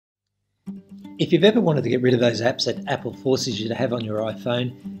If you've ever wanted to get rid of those apps that Apple forces you to have on your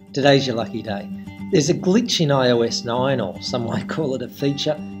iPhone, today's your lucky day. There's a glitch in ios 9, or some might call it a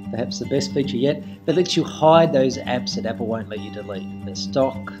feature, perhaps the best feature yet, that lets you hide those apps that Apple won't let you delete. The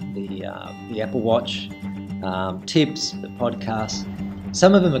stock, the Apple Watch, tips, the podcasts.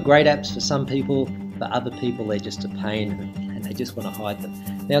 Some of them are great apps for some people, for other people they're just a pain and they just want to hide them.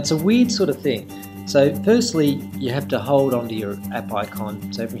 Now it's a weird sort of thing. So firstly, you have to hold onto your app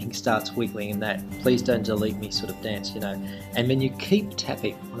icon so everything starts wiggling in that please don't delete me sort of dance, and then you keep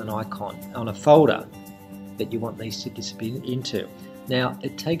tapping on an icon, on a folder that you want these to disappear into. Now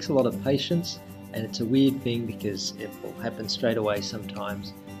it takes a lot of patience and it's a weird thing because it will happen straight away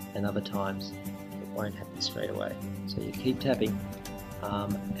sometimes and other times it won't happen straight away. So you keep tapping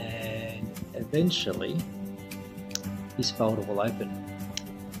and eventually this folder will open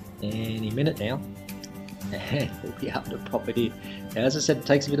any minute now and we'll be able to pop it in. Now, as I said, it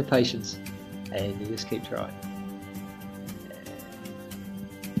takes a bit of patience and you just keep trying.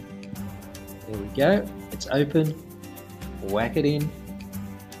 There we go, it's open, whack it in,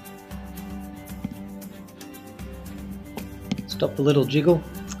 stop the little jiggle.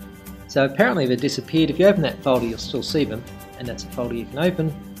 So apparently they've disappeared. If you open that folder you'll still see them, and that's a folder you can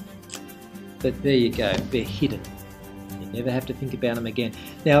open, but there you go, they're hidden. Never have to think about them again.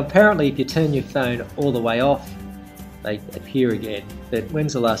 Now apparently if you turn your phone all the way off, they appear again. But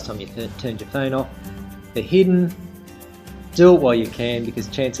when's the last time you turned your phone off? They're hidden. Do it while you can, because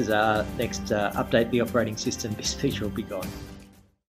chances are next update the operating system, this feature will be gone.